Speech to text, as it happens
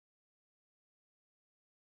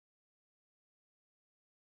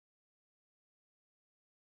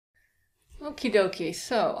Okie dokie,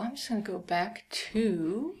 so I'm just going to go back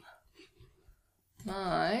to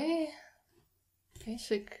my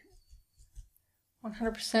basic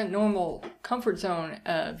 100% normal comfort zone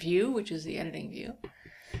view, which is the editing view.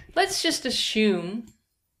 Let's just assume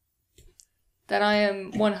that I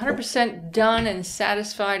am 100% done and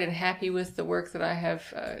satisfied and happy with the work that I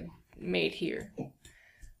have made here.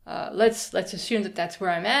 Let's assume that that's where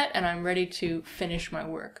I'm at and I'm ready to finish my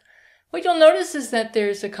work. What you'll notice is that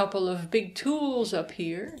there's a couple of big tools up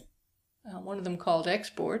here, one of them called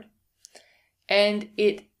Export, and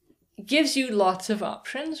it gives you lots of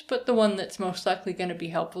options, but the one that's most likely going to be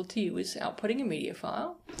helpful to you is outputting a media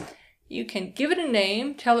file. You can give it a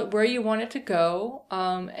name, tell it where you want it to go,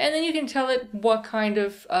 and then you can tell it what kind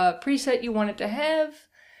of preset you want it to have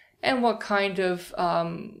and what kind of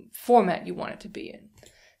format you want it to be in.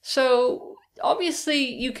 So obviously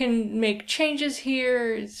you can make changes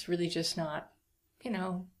here. It's really just not, you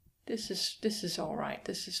know, this is all right,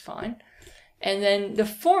 this is fine. And then the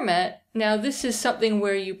format, now this is something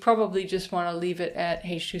where you probably just want to leave it at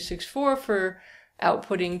H.264 for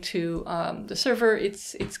outputting to the server.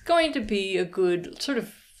 It's going to be a good, sort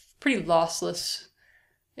of pretty lossless,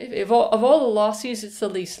 of all the lossies, it's the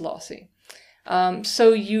least lossy.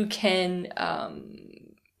 So you can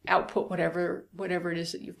output whatever it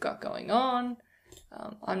is that you've got going on.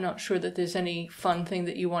 I'm not sure that there's any fun thing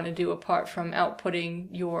that you want to do apart from outputting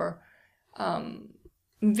your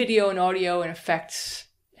video and audio and effects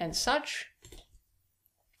and such,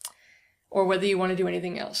 or whether you want to do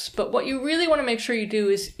anything else. But what you really want to make sure you do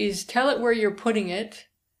is tell it where you're putting it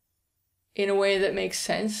in a way that makes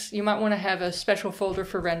sense. You might want to have a special folder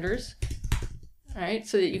for renders, right,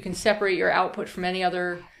 so that you can separate your output from any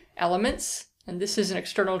other elements. And this is an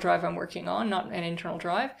external drive I'm working on, not an internal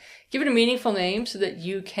drive. Give it a meaningful name so that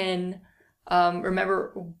you can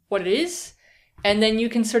remember what it is. And then you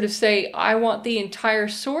can sort of say, I want the entire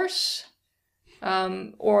source,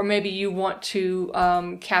 or maybe you want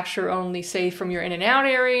to capture only, say, from your in and out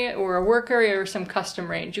area or a work area or some custom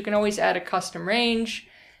range. You can always add a custom range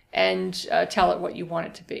and tell it what you want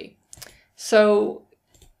it to be. So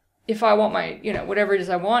if I want my, you know, whatever it is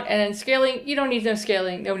I want, and then scaling, you don't need no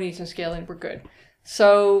scaling, nobody needs no scaling, we're good.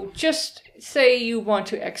 So just say you want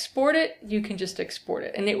to export it, you can just export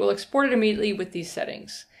it, and it will export it immediately with these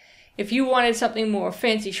settings. If you wanted something more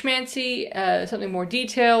fancy schmancy, something more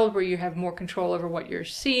detailed, where you have more control over what you're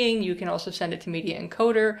seeing, you can also send it to Media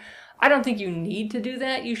Encoder. I don't think you need to do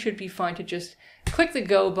that. You should be fine to just click the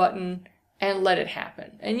go button and let it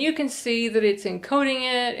happen. And you can see that it's encoding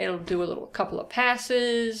it. It'll do a couple of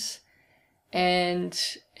passes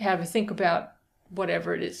and have a think about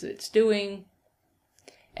whatever it is that it's doing.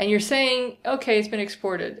 And you're saying, okay, it's been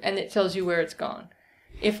exported, and it tells you where it's gone.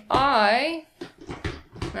 If right?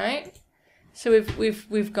 So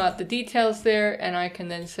we've got the details there, and I can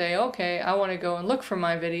then say, okay, I want to go and look for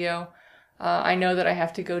my video. I know that I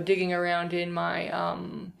have to go digging around in my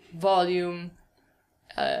volume.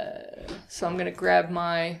 So I'm going to grab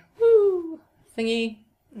my thingy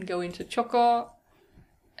and go into Choco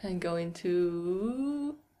and go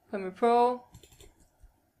into Premiere Pro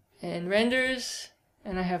and renders,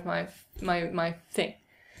 and I have my thing.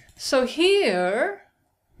 So here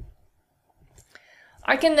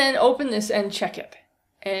I can then open this and check it.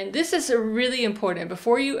 And this is really important.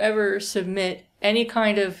 Before you ever submit any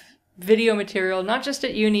kind of video material, not just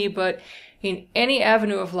at uni, but in any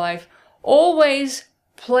avenue of life, always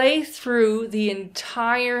play through the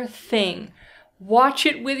entire thing. Watch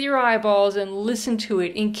it with your eyeballs and listen to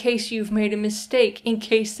it in case you've made a mistake, in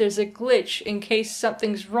case there's a glitch, in case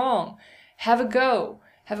something's wrong. Have a go.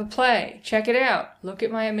 Have a play. Check it out. Look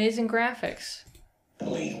at my amazing graphics.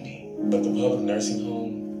 Believe me, but the public nursing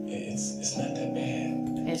home, it's not that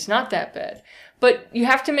bad. It's not that bad. But you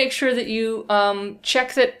have to make sure that you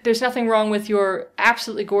check that there's nothing wrong with your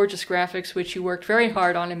absolutely gorgeous graphics, which you worked very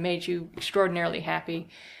hard on and made you extraordinarily happy.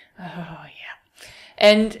 Oh, yeah.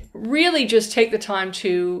 And really just take the time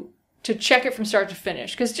to check it from start to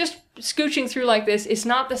finish. Because just scooching through like this is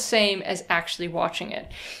not the same as actually watching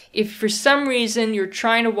it. If for some reason you're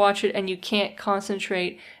trying to watch it and you can't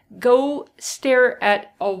concentrate, go stare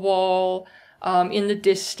at a wall in the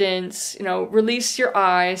distance, you know, release your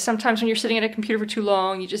eyes. Sometimes when you're sitting at a computer for too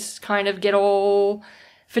long, you just kind of get all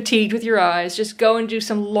fatigued with your eyes. Just go and do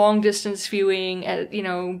some long distance viewing, you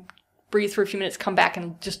know, breathe for a few minutes, come back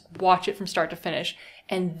and just watch it from start to finish,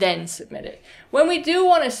 and then submit it. When we do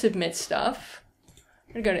want to submit stuff,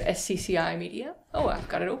 I'm going to go to SCCI Media. Oh, I've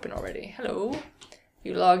got it open already. Hello.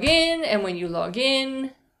 You log in, and when you log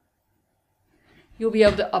in, you'll be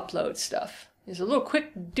able to upload stuff. There's a little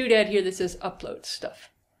quick doodad here that says upload stuff.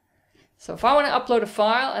 So if I want to upload a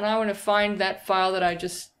file and I want to find that file that I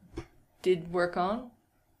just did work on,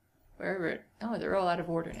 wherever it, oh, they're all out of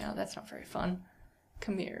order now. That's not very fun.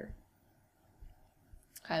 Come here.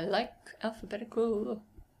 I like alphabetical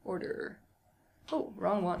order. Oh,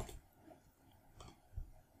 wrong one.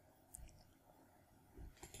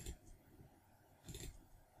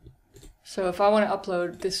 So if I want to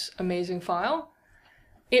upload this amazing file,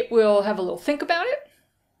 it will have a little think about it.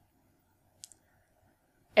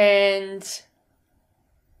 And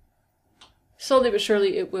slowly but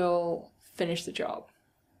surely it will finish the job.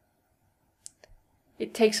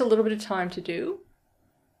 It takes a little bit of time to do,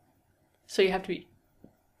 so you have to be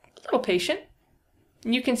a little patient.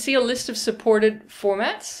 And you can see a list of supported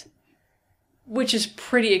formats, which is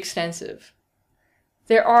pretty extensive.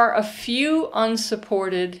 There are a few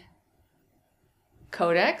unsupported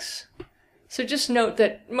codecs, so just note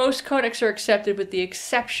that most codecs are accepted with the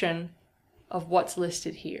exception of what's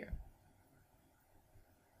listed here.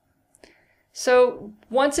 So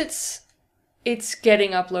once it's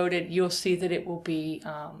getting uploaded, you'll see that it will be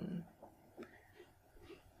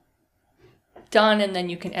done, and then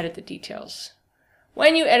you can edit the details.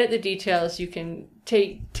 When you edit the details, you can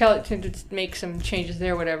tell it to make some changes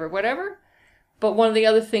there, whatever. But one of the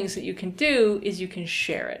other things that you can do is you can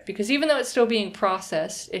share it, because even though it's still being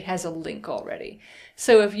processed, it has a link already.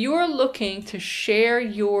 So if you're looking to share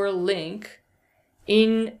your link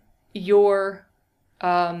in your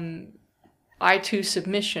I2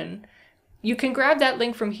 submission, you can grab that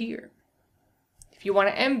link from here. If you want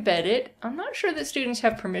to embed it, I'm not sure that students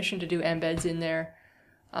have permission to do embeds in their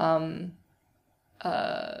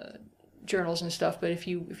journals and stuff, but if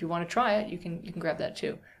you want to try it, you can grab that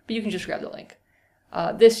too. But you can just grab the link.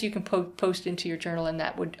 This you can post into your journal, and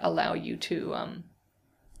that would allow you to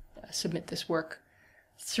submit this work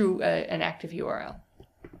through an active URL.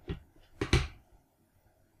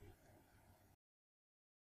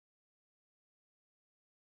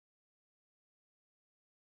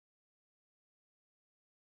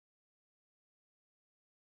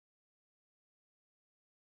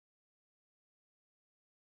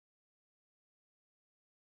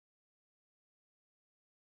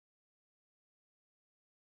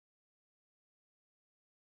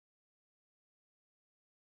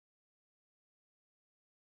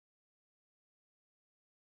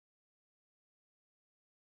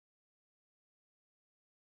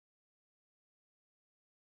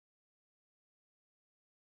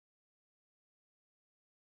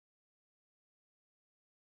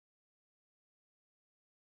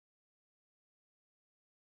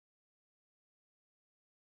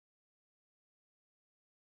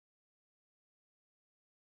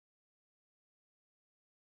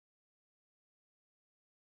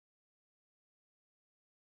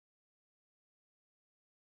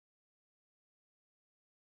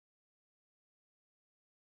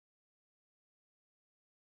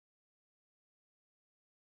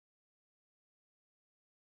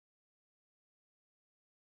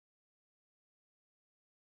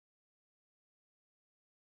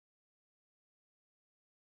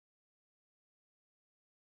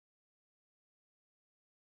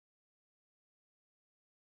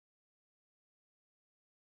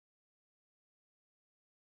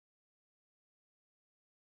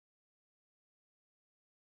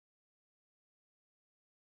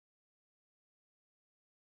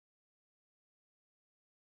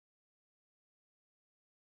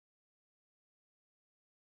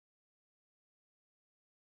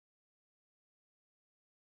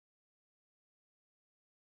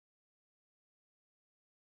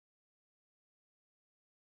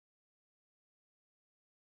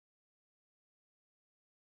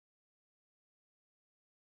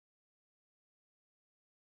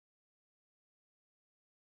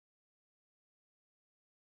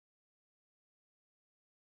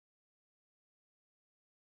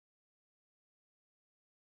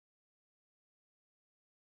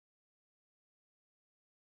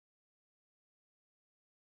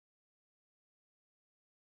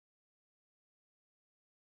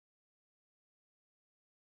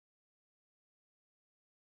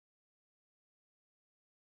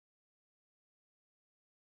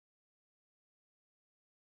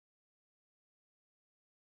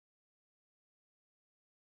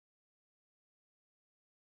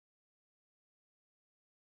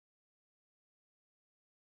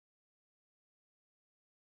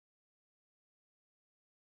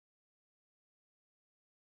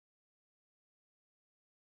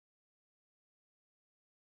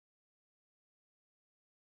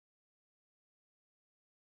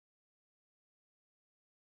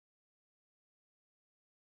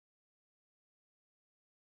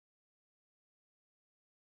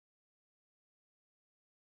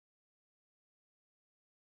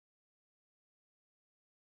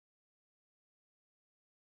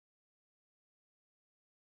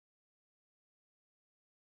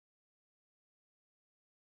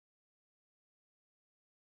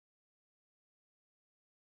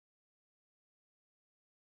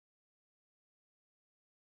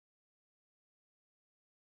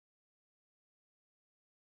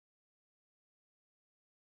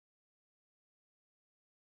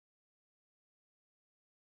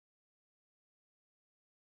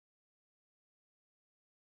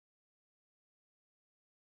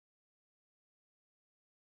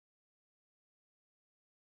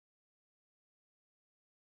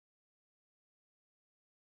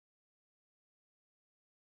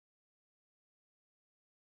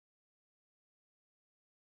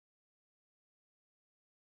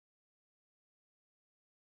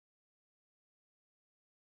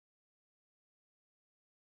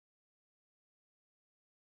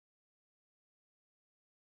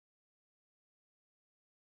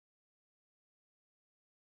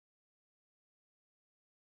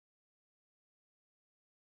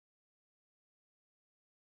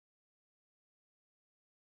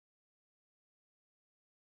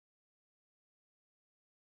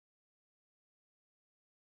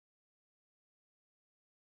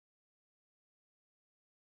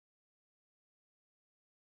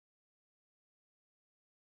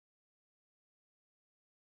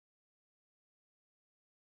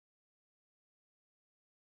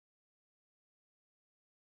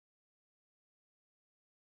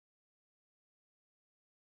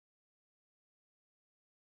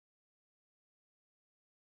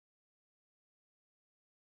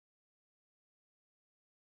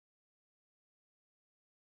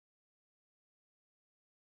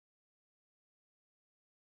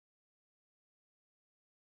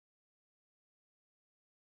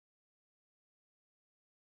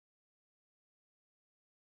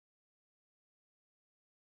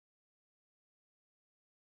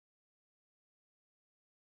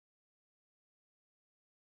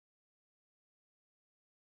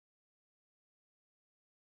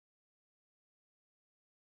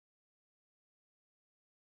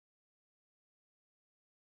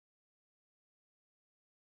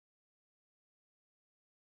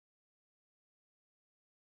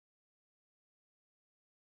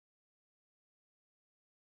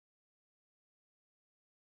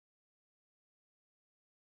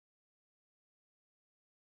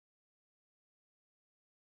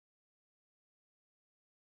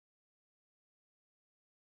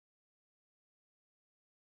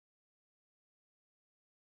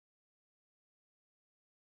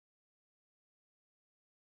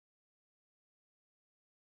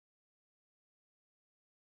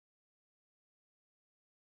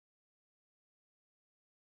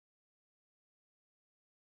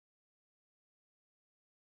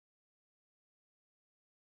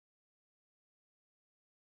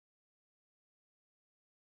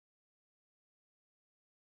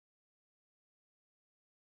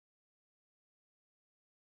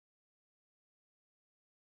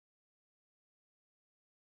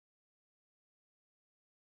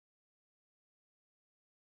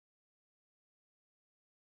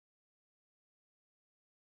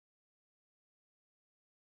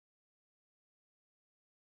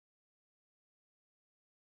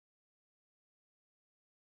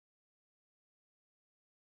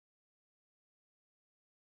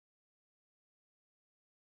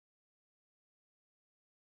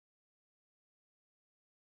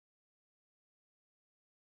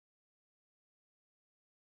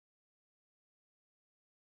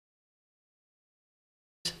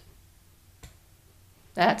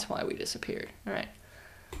 That's why we disappeared. All right,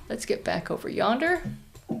 let's get back over yonder.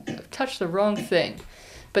 I've touched the wrong thing.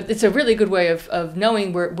 But it's a really good way of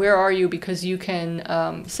knowing where are you, because you can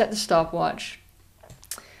set the stopwatch,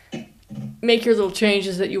 make your little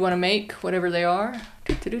changes that you want to make, whatever they are.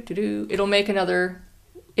 It'll make another.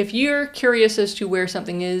 If you're curious as to where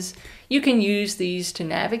something is, you can use these to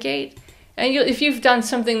navigate. And if you've done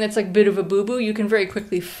something that's like a bit of a boo-boo, you can very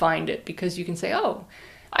quickly find it, because you can say, oh,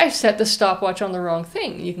 I've set the stopwatch on the wrong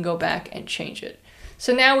thing. You can go back and change it.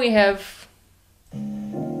 So now we have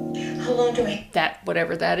how long do I... that,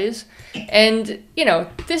 whatever that is. And, you know,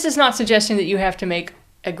 this is not suggesting that you have to make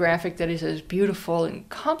a graphic that is as beautiful and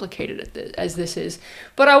complicated as this is.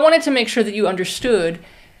 But I wanted to make sure that you understood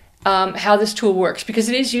how this tool works, because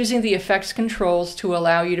it is using the effects controls to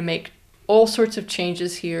allow you to make all sorts of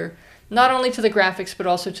changes here, not only to the graphics, but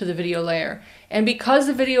also to the video layer. And because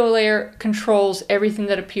the video layer controls everything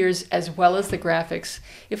that appears as well as the graphics,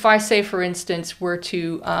 if I say, for instance, were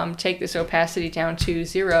to take this opacity down to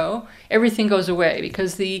 0, everything goes away,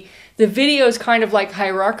 because the video is kind of like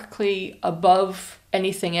hierarchically above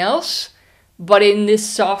anything else, but in this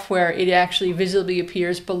software, it actually visibly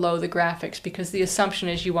appears below the graphics, because the assumption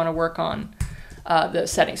is you want to work on the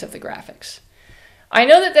settings of the graphics. I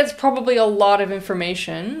know that that's probably a lot of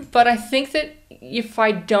information, but I think that if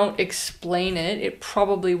I don't explain it, it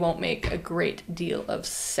probably won't make a great deal of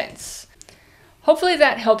sense. Hopefully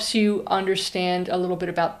that helps you understand a little bit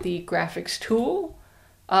about the graphics tool.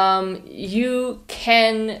 You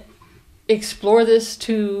can explore this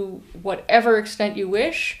to whatever extent you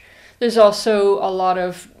wish. There's also a lot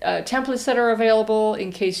of templates that are available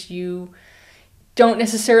in case you don't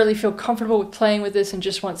necessarily feel comfortable with playing with this and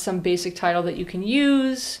just want some basic title that you can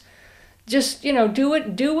use. Just, you know, do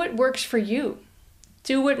what works for you.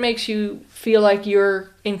 Do what makes you feel like you're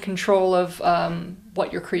in control of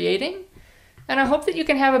what you're creating. And I hope that you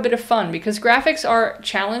can have a bit of fun, because graphics are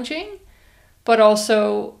challenging, but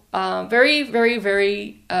also very, very,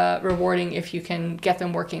 very rewarding if you can get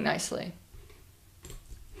them working nicely.